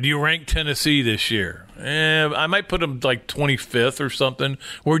 do you rank Tennessee this year? I might put them like 25th or something.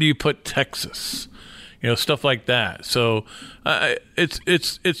 Where do you put Texas? Stuff like that. So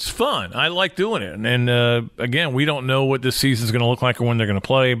it's fun. I like doing it. And again, we don't know what this season's going to look like or when they're going to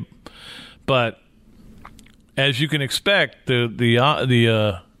play. But as you can expect,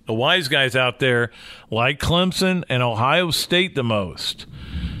 the wise guys out there like Clemson and Ohio State the most.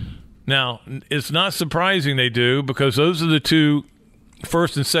 Now, it's not surprising they do, because those are the two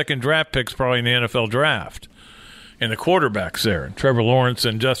first and second draft picks probably in the NFL draft. And the quarterbacks there, Trevor Lawrence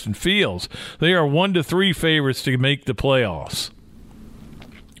and Justin Fields. They are 1-3 favorites to make the playoffs.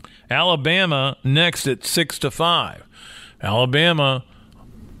 Alabama next at 6-5. Alabama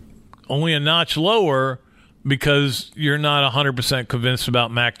only a notch lower because you're not 100% convinced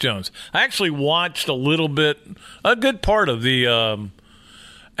about Mac Jones. I actually watched a good part of the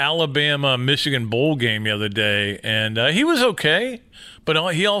Alabama-Michigan Bowl game the other day, and he was okay,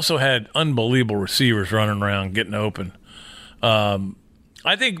 but he also had unbelievable receivers running around getting open.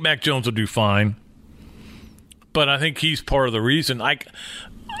 I think Mac Jones will do fine, but I think he's part of the reason. I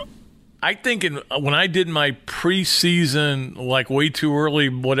think when I did my preseason, like way too early,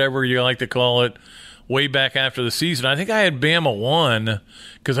 whatever you like to call it, way back after the season, I think I had Bama 1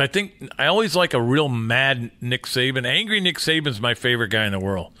 because I think I always like a real mad Nick Saban. Angry Nick Saban's my favorite guy in the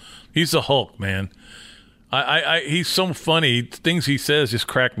world. He's the Hulk, man. He's so funny. Things he says just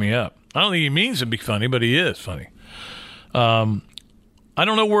crack me up. I don't think he means to be funny, but he is funny. I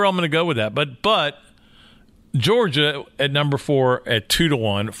don't know where I'm going to go with that, but Georgia at number 4 at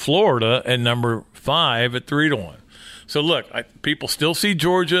 2-1, Florida at number 5 at 3-1. So look, people still see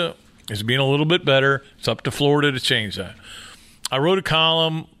Georgia as being a little bit better. It's up to Florida to change that. I wrote a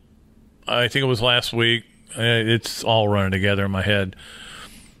column, I think it was last week. It's all running together in my head.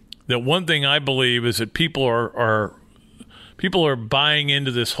 That one thing I believe is that people are buying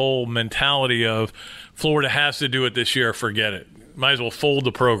into this whole mentality of Florida has to do it this year, forget it. Might as well fold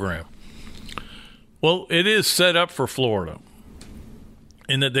the program. Well, it is set up for Florida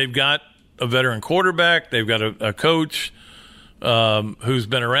in that they've got a veteran quarterback, they've got a coach who's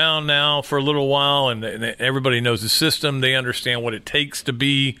been around now for a little while, and everybody knows the system. They understand what it takes to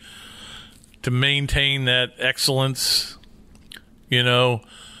maintain that excellence.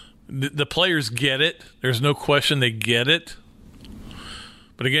 The players get it. There's no question they get it.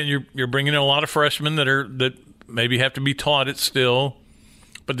 But again, you're bringing in a lot of freshmen that maybe have to be taught it still.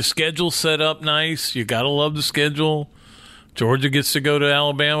 But the schedule's set up nice. You got to love the schedule. Georgia gets to go to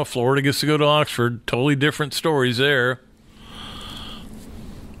Alabama. Florida gets to go to Oxford. Totally different stories there.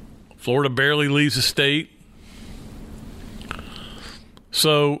 Florida barely leaves the state.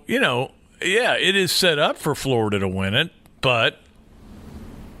 So, it is set up for Florida to win it, but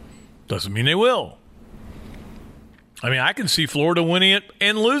doesn't mean they will. I mean, I can see Florida winning it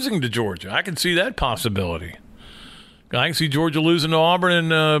and losing to Georgia. I can see that possibility. I can see Georgia losing to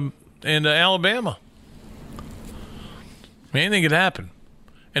Auburn and Alabama. Anything could happen.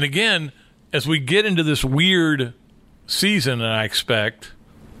 And again, as we get into this weird season that I expect,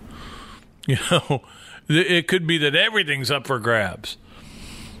 it could be that everything's up for grabs.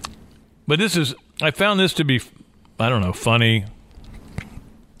 But I found this to be, I don't know, funny.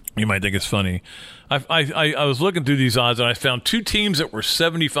 You might think it's funny. I was looking through these odds, and I found 2 teams that were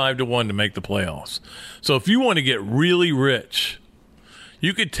 75-1 to make the playoffs. So if you want to get really rich,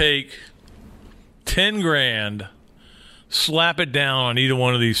 you could take $10,000, slap it down on either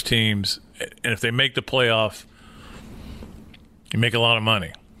one of these teams, and if they make the playoff, you make a lot of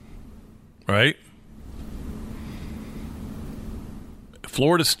money. Right?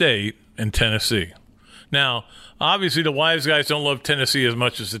 Florida State and Tennessee. Now, obviously the wise guys don't love Tennessee as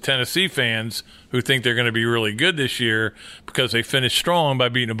much as the Tennessee fans who think they're going to be really good this year because they finished strong by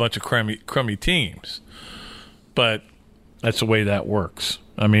beating a bunch of crummy teams. But that's the way that works.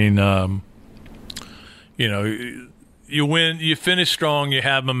 I mean, you win, you finish strong, you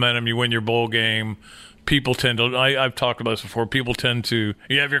have momentum, you win your bowl game. People tend to, I've talked about this before,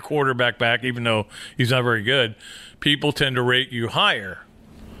 you have your quarterback back, even though he's not very good. People tend to rate you higher.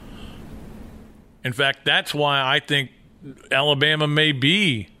 In fact, that's why I think Alabama may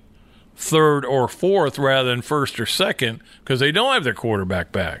be 3rd or 4th rather than 1st or 2nd, because they don't have their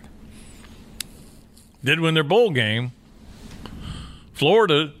quarterback back. Did win their bowl game.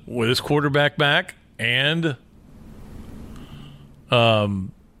 Florida, with his quarterback back, and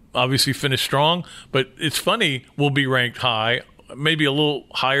obviously finished strong. But it's funny, we'll be ranked high, maybe a little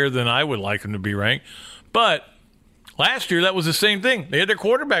higher than I would like them to be ranked. But last year, that was the same thing. They had their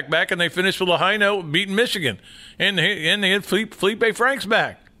quarterback back, and they finished with a high note, beating Michigan. And they had Felipe Franks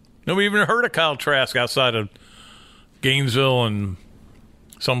back. Nobody even heard of Kyle Trask outside of Gainesville and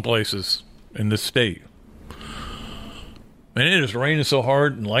some places in this state. And it is raining so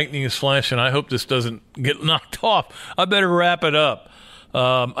hard and lightning is flashing. I hope this doesn't get knocked off. I better wrap it up.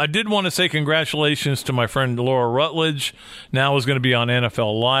 I did want to say congratulations to my friend Laura Rutledge. Now is going to be on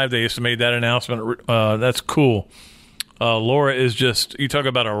NFL Live. They just made that announcement. That's cool. Laura is just, you talk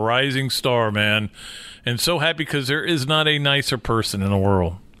about a rising star, man. And so happy because there is not a nicer person in the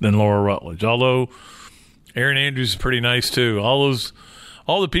world than Laura Rutledge. Although Aaron Andrews is pretty nice too.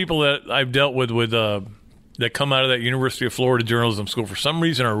 All the people that I've dealt with that come out of that University of Florida journalism school for some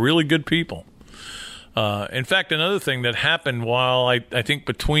reason are really good people. In fact, another thing that happened while I think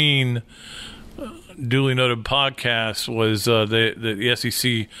between Dooley Noted Podcast was the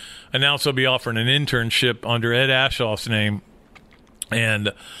SEC announced they'll be offering an internship under Ed Ashoff's name,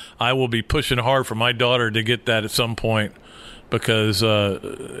 and I will be pushing hard for my daughter to get that at some point because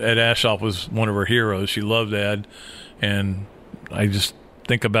Ed Ashoff was one of her heroes. She loved Ed, and I just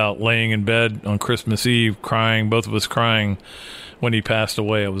think about laying in bed on Christmas Eve crying, both of us crying when he passed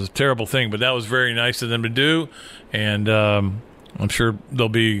away. It was a terrible thing, but that was very nice of them to do, and I'm sure there'll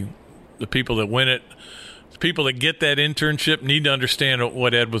be the people that win it. The people that get that internship need to understand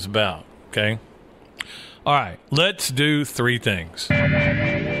what Ed was about, okay? All right, let's do three things.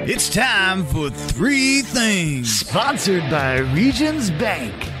 It's time for three things. Sponsored by Regions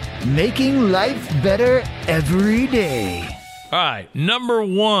Bank, making life better every day. All right, number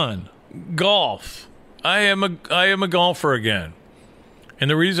one, golf. I am a golfer again. And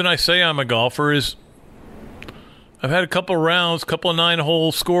the reason I say I'm a golfer is I've had a couple of rounds, couple of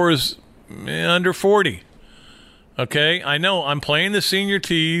 9-hole scores under 40. Okay, I know I'm playing the senior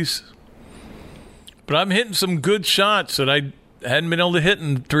tees, but I'm hitting some good shots that I hadn't been able to hit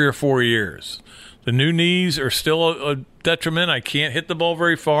in 3 or 4 years. The new knees are still a detriment. I can't hit the ball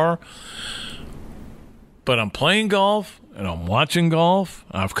very far. But I'm playing golf, and I'm watching golf.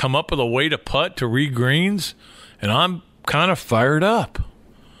 I've come up with a way to putt to read greens, and I'm kind of fired up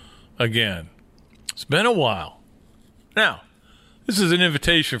again. It's been a while. Now, this is an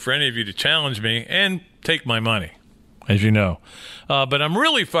invitation for any of you to challenge me and take my money, as you know. But I'm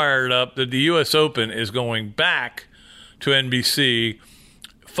really fired up that the U.S. Open is going back to NBC.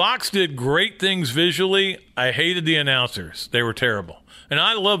 Fox did great things visually. I hated the announcers. They were terrible. And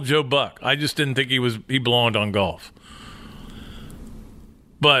I love Joe Buck. I just didn't think he belonged on golf.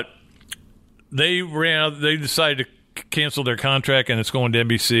 But they decided to cancel their contract, and it's going to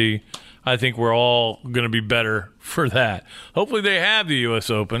NBC. I think we're all going to be better for that. Hopefully they have the U.S.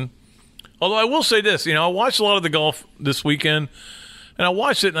 Open. Although I will say this, I watched a lot of the golf this weekend, and I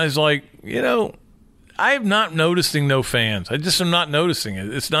watched it, and I was like, I am not noticing no fans. I just am not noticing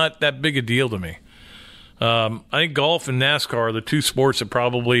it. It's not that big a deal to me. I think golf and NASCAR are the two sports that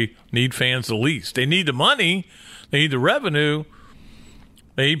probably need fans the least. They need the money. They need the revenue.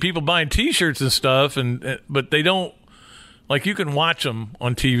 They need people buying T-shirts and stuff, but they don't. Like, you can watch them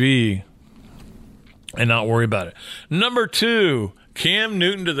on TV and not worry about it. Number 2, Cam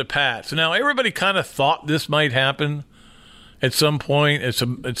Newton to the Pats. Now, everybody kind of thought this might happen at some point. It's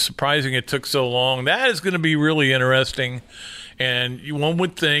surprising it took so long. That is going to be really interesting. And one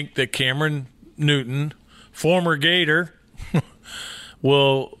would think that Cameron Newton, former Gator,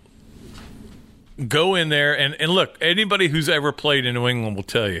 will go in there. And look, anybody who's ever played in New England will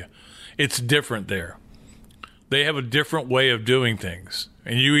tell you, it's different there. They have a different way of doing things.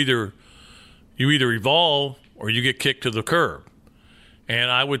 And you either evolve or you get kicked to the curb.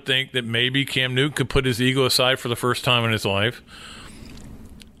 And I would think that maybe Cam Newton could put his ego aside for the first time in his life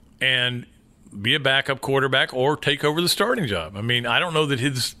and be a backup quarterback or take over the starting job. I mean, I don't know that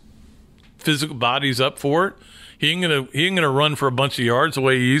his physical body's up for it. He ain't gonna run for a bunch of yards the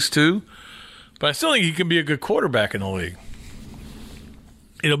way he used to. But I still think he can be a good quarterback in the league.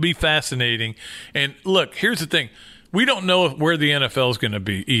 It'll be fascinating. And look, here's the thing. We don't know where the NFL is going to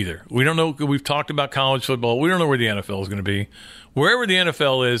be either. We don't know. We've talked about college football. We don't know where the NFL is going to be. Wherever the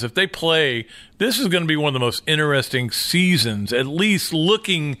NFL is, if they play, this is going to be one of the most interesting seasons, at least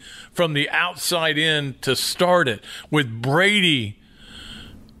looking from the outside in to start it, with Brady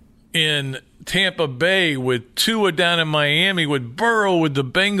in Tampa Bay, with Tua down in Miami, with Burrow with the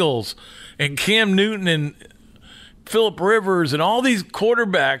Bengals, and Cam Newton and Phillip Rivers and all these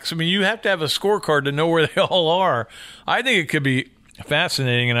quarterbacks. I mean, you have to have a scorecard to know where they all are. I think it could be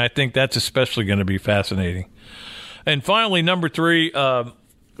fascinating, and I think that's especially going to be fascinating. And finally, number 3,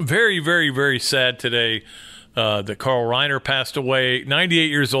 very, very, very sad today that Carl Reiner passed away. 98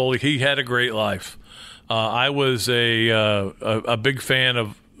 years old. He had a great life. I was a big fan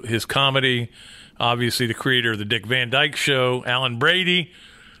of his comedy. Obviously, the creator of the Dick Van Dyke Show, Alan Brady,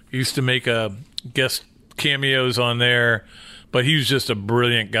 used to make guest cameos on there. But he was just a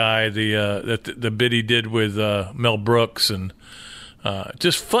brilliant guy. The bit he did with Mel Brooks, and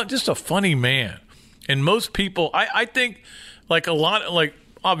just a funny man. And most people, I think,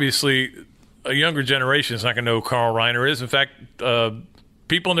 obviously, a younger generation is not going to know who Carl Reiner is. In fact,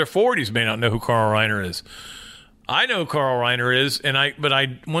 people in their 40s may not know who Carl Reiner is. I know who Carl Reiner is, but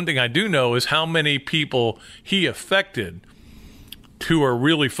one thing I do know is how many people he affected who are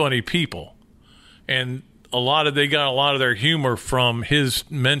really funny people, and they got a lot of their humor from his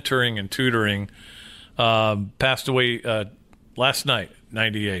mentoring and tutoring. Passed away last night,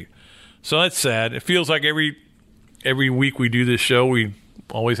 98. So that's sad. It feels like every week we do this show, we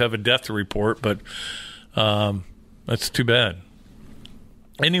always have a death to report, but that's too bad.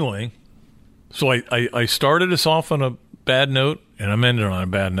 Anyway, so I started us off on a bad note, and I'm ending on a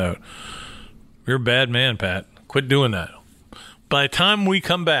bad note. You're a bad man, Pat. Quit doing that. By the time we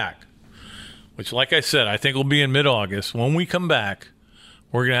come back, which, like I said, I think will be in mid-August, when we come back,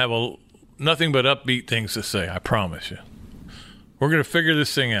 we're going to have nothing but upbeat things to say, I promise you. We're going to figure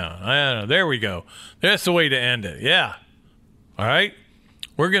this thing out. I don't know. There we go. That's the way to end it. Yeah. All right?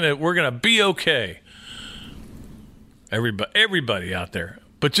 We're gonna be okay. Everybody out there.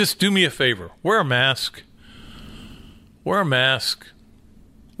 But just do me a favor. Wear a mask. Wear a mask.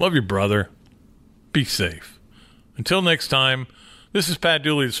 Love your brother. Be safe. Until next time, this is Pat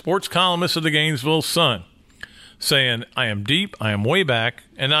Dooley, the sports columnist of the Gainesville Sun, saying, I am deep, I am way back,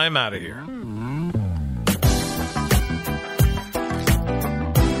 and I am out of here.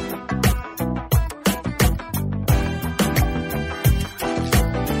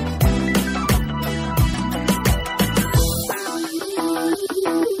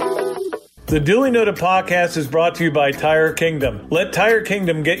 The Dooley Noted Podcast is brought to you by Tire Kingdom. Let Tire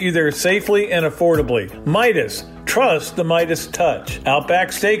Kingdom get you there safely and affordably. Midas. Trust the Midas touch. Outback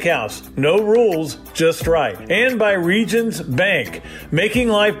Steakhouse. No rules, just right. And by Regions Bank. Making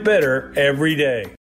life better every day.